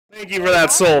Thank you for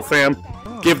that soul, fam.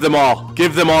 Give them all.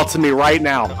 Give them all to me right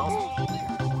now.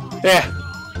 Yeah.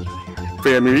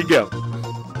 Fam, here you go.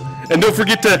 And don't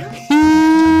forget to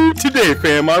today,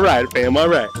 fam. Alright, fam.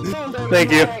 Alright.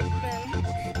 Thank you.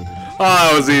 Oh,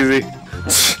 that was easy.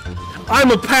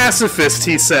 I'm a pacifist,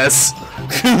 he says.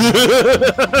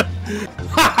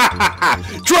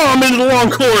 Draw him into the long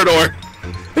corridor.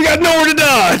 He got nowhere to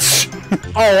dodge.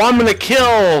 Oh, I'm gonna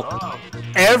kill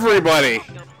everybody.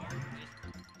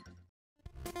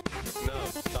 No,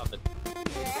 stop it. The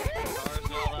car's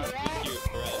not allowed to be cute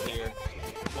around here.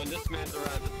 When this man's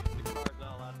around, the car's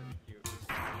not allowed to be cute.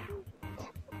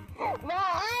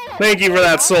 Thank you for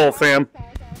that soul, fam.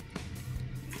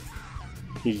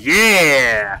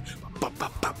 Yeah!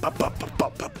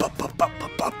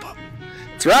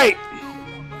 That's right!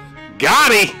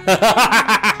 Got he!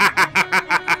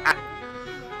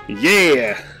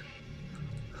 Yeah!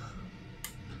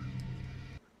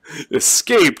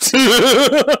 Escaped!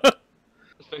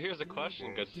 So here's a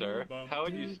question, good sir. How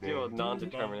would you steal a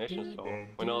non-determination soul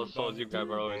when all the souls you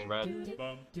grab are always red?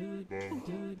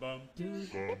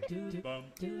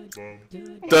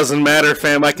 Doesn't matter,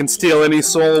 fam. I can steal any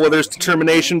soul, whether it's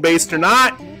determination-based or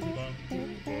not.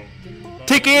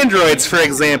 Take androids, for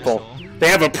example. They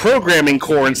have a programming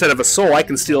core instead of a soul. I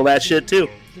can steal that shit, too.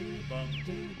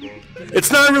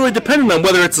 It's not really dependent on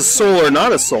whether it's a soul or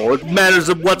not a soul. It matters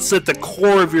of what's at the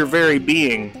core of your very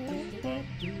being.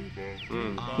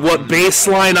 What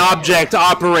baseline object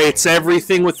operates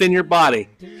everything within your body.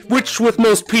 Which, with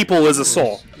most people, is a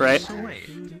soul, right? So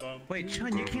wait,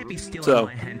 Chun, you can't be stealing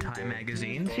my hentai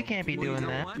magazines. You can't be doing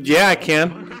that. Yeah, I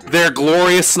can. They're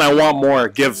glorious and I want more.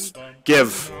 Give.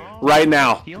 Right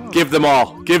now. Give them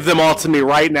all. Give them all to me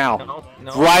right now.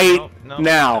 Right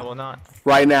now. I will not.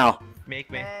 Right now. Make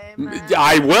me.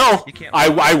 I will.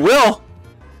 I will.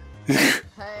 Hey,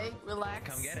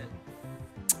 relax. Come get it.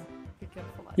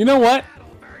 You know what?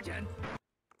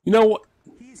 You know what?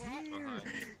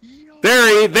 There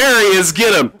he is.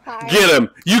 Get him. Get him.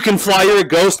 You can fly. You're a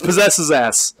ghost. Possess his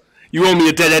ass. You owe me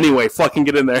a debt anyway. Fucking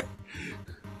get in there.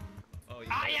 Oh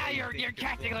yeah, you're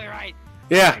technically right.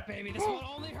 Yeah. Right, baby, this will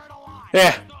only hurt a lot.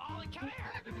 Yeah.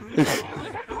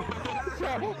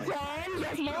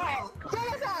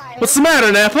 What's the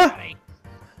matter, Nappa?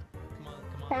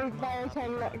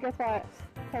 Guess what?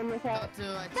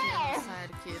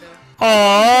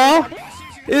 Aww.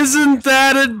 Isn't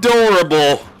that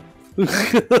adorable?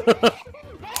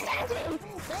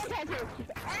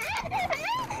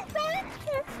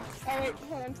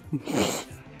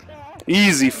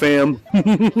 Easy, fam.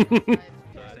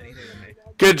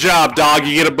 Good job, dog.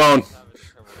 You get a bone.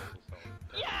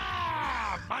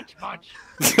 Yeah! Punch, punch.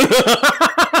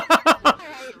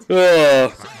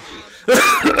 Oh.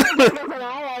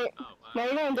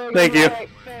 Thank you.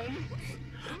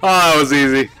 Oh, that was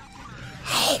easy.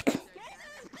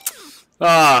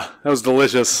 Ah, that was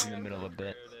delicious.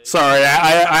 Sorry,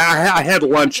 I had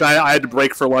lunch. I had to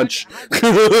break for lunch.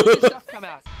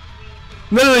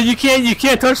 No, you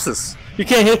can't touch this. You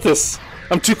can't hit this.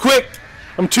 I'm too quick.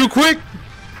 I'm too quick.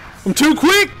 I'm too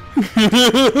quick.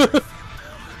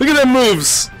 Look at them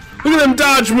moves. Look at them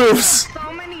dodge moves.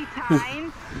 So many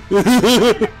times.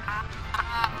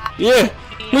 Yeah.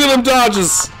 Look at them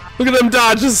dodges. Look at them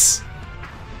dodges.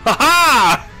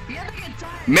 Ha-ha!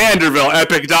 Manderville,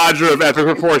 epic dodger of epic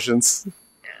proportions.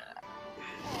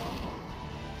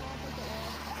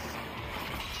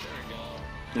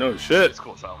 No shit. It's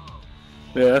cool, Sal.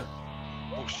 Yeah.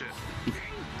 Oh shit.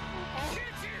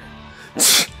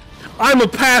 I'm a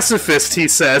pacifist, he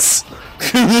says.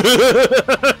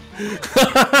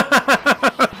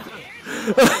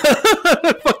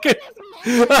 Fucking.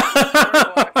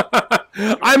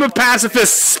 I'm a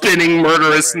pacifist spinning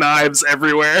murderous knives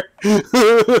everywhere.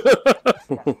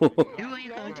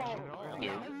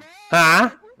 Huh?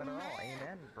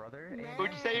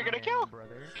 Who'd you say you're gonna kill?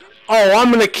 Oh,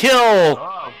 I'm gonna kill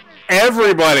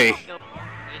everybody.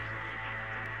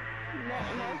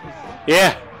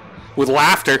 Yeah, with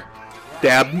laughter.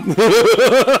 Dab.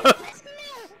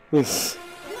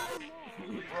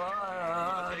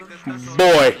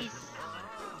 Boy.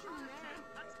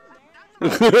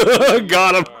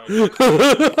 Got him. Oh,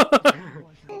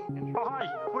 hi.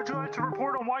 Would you like to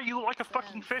report on why you look like a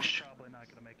fucking fish? Probably not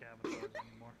gonna make avatars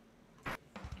anymore.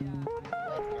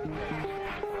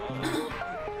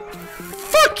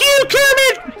 Fuck you,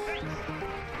 Kermit!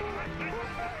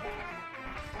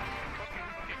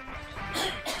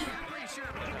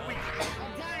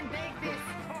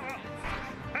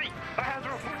 Hey, I have to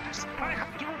report this. I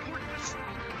have to report this.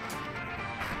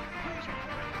 Please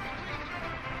report.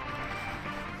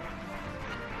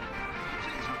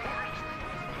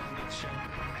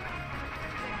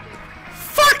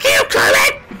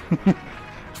 Kermit!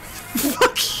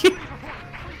 Fuck you!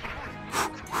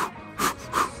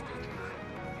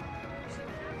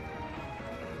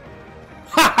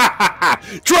 Ha ha ha ha!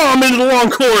 Draw him into the long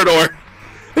corridor!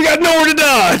 They got nowhere to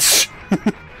dodge!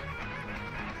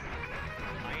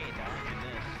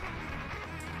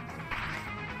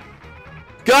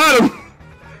 Got him!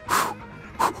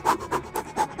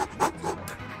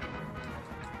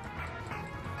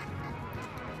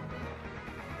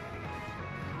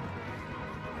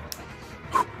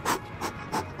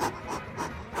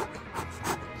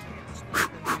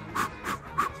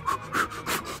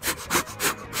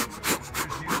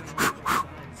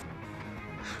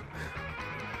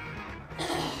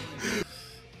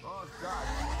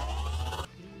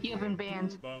 You've been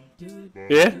banned.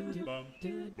 Yeah?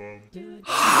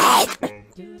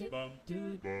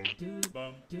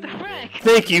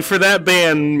 Thank you for that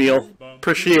ban, Meal.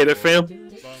 Appreciate it,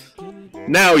 fam.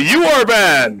 Now you are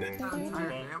banned!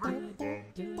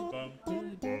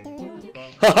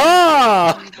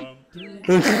 Ha-ha!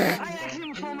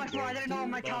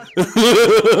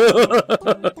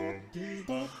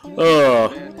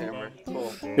 Oh.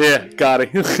 Yeah, got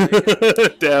it.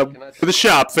 Damn. To the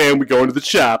shop, fam. We going to the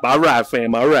shop. Alright,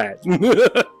 fam. Alright.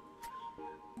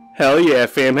 Hell yeah,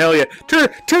 fam. Hell yeah.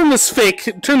 Turn this fake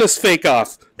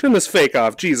off. Turn this fake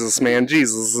off. Jesus, man.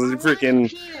 Jesus. Freaking.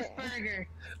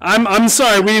 I'm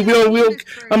sorry.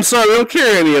 I'm sorry. We don't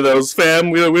carry any of those, fam.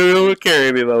 We don't carry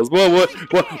any of those. Well, what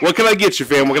can I get you,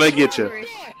 fam? What can I get you?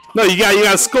 No, you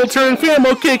got a skull turn, fam.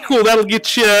 Okay, cool. That'll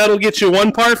get you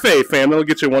one parfait, fam. That'll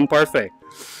get you one parfait.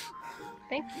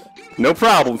 Thank you. No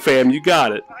problem, fam. You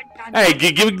got it. Hey,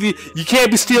 you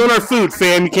can't be stealing our food,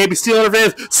 fam. You can't be stealing our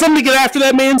fans. Somebody get after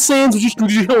that man, Sans.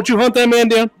 Would you hunt that man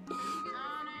down?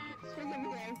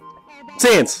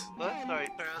 Sans. What? Sorry,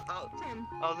 I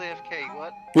was AFK.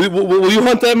 What? Will you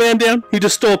hunt that man down? He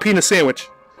just stole a peanut sandwich.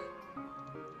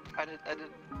 I didn't see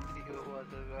who it was.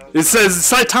 It says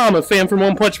Saitama, fam, from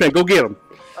One Punch Man. Go get him.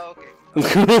 Oh,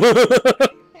 okay.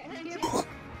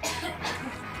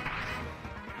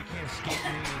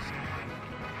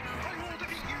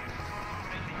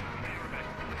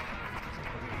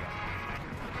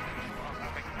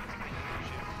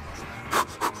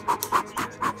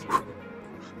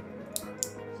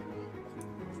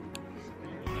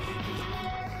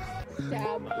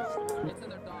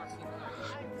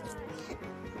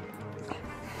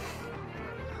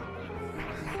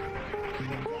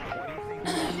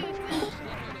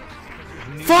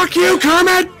 Fuck you,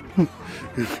 Kermit!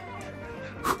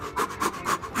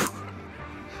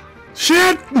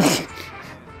 Shit!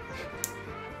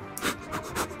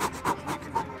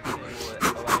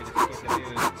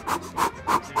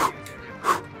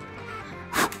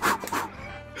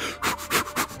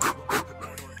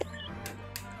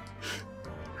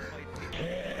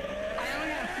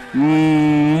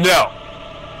 No.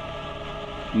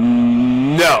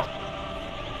 No.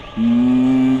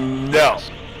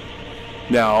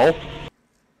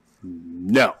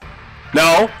 No. No.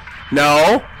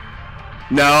 No.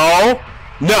 No. No.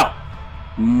 No.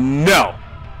 No. No.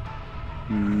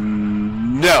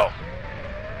 No.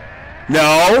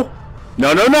 No.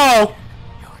 No, no, no.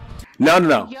 No, no,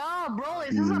 no. Yo, bro,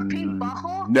 is this a pink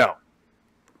butthole? No.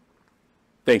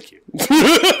 Thank you.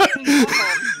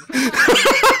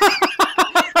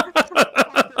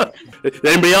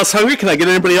 Anybody else hungry? Can I get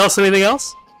anybody else anything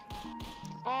else?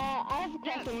 I have a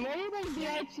question. Where do you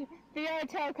think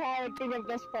VRchat Chara think of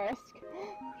this first?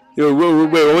 Wait,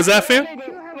 what was that, fam? Where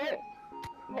did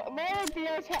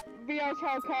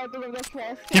VRchat Chara think of this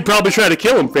first? He'd probably try to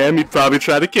kill him, fam. He'd probably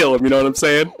try to kill him, you know what I'm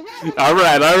saying?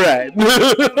 Alright, alright.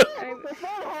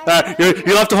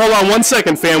 You'll have to hold on 1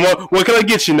 second, fam. What can I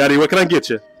get you, Nutty? What can I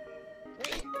get you?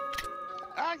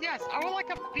 Yes, I would like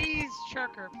a bees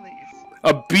churker, please.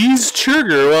 A bees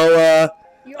churger? Well,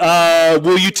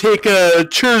 will you take a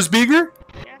chur's beager?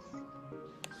 Yes.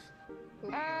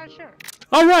 Sure.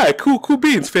 Alright, cool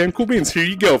beans, fam. Cool beans. Here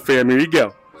you go, fam. Here you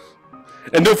go.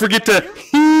 And don't forget to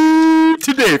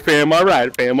today, fam.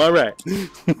 Alright, fam. Alright. How do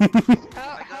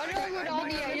I put all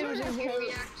the items in here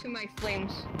react to my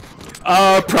flames?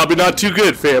 Probably not too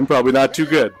good, fam. Probably not too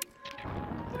good.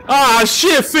 Ah,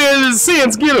 shit, fam.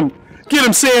 Sans, get him. Get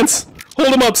him, Sans.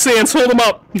 Hold him up, Sans. Hold him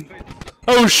up.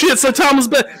 Oh, shit, so Thomas,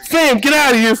 fam, get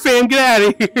out of here, fam. Get out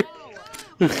of here.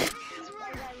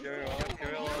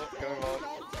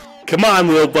 Come on,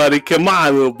 little buddy. Come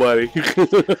on, little buddy.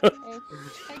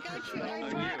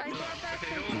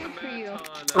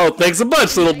 Oh, thanks a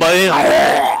bunch, little buddy.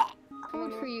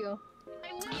 One for you.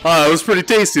 Oh, it was pretty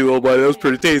tasty, little buddy. That was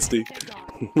pretty tasty.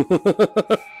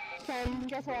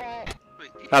 Guess what?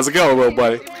 How's it going, little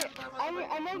buddy? I'm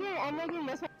making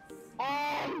this one.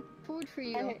 Food for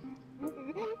you.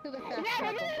 To the fast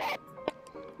travel.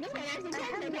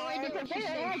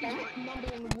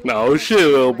 No shit,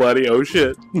 little buddy. Oh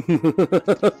shit.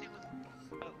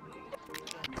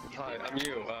 Hi, I'm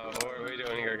you. What are we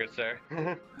doing here, good sir?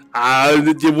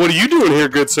 What are you doing here,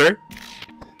 good sir?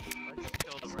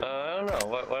 I don't know.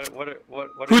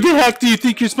 What Who the heck do you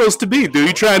think you're supposed to be? Dude,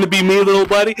 you trying to be me, little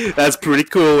buddy? That's pretty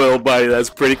cool, little buddy.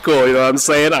 That's pretty cool. You know what I'm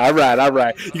saying? All right, all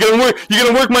right. You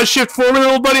gonna work my shift for me,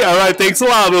 little buddy? All right, thanks a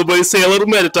lot, little buddy. Say a little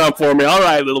mettaton for me. All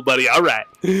right, little buddy. All right.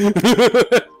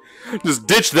 Just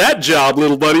ditch that job,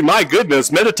 little buddy. My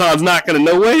goodness, Mettaton's not gonna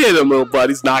know what hit him, little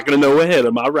buddy's not gonna know what hit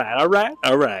him. All right, all right,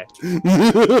 all right.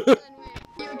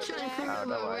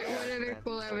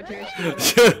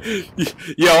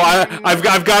 Yo, I've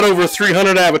got over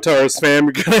 300 avatars, fam.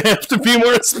 You're gonna have to be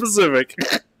more specific.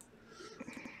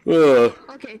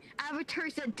 Okay,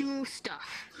 avatars that do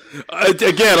stuff.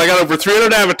 Again, I got over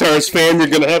 300 avatars, fam. You're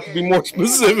gonna have to be more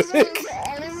specific.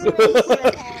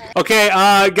 Okay,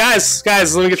 guys,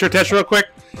 let me get your attention real quick.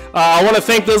 I want to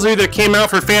thank those of you that came out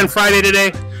for Fan Friday today.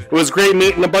 It was great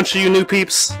meeting a bunch of you new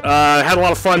peeps. Had a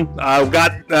lot of fun. We've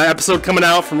got an episode coming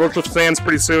out from Roach fans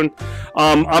pretty soon.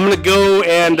 I'm gonna go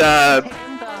and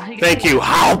thank you.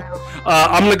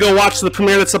 I'm gonna go watch the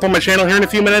premiere that's up on my channel here in a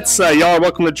few minutes. Y'all are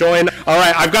welcome to join. All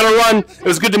right, I've got to run. It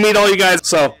was good to meet all you guys.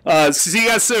 So see you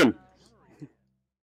guys soon.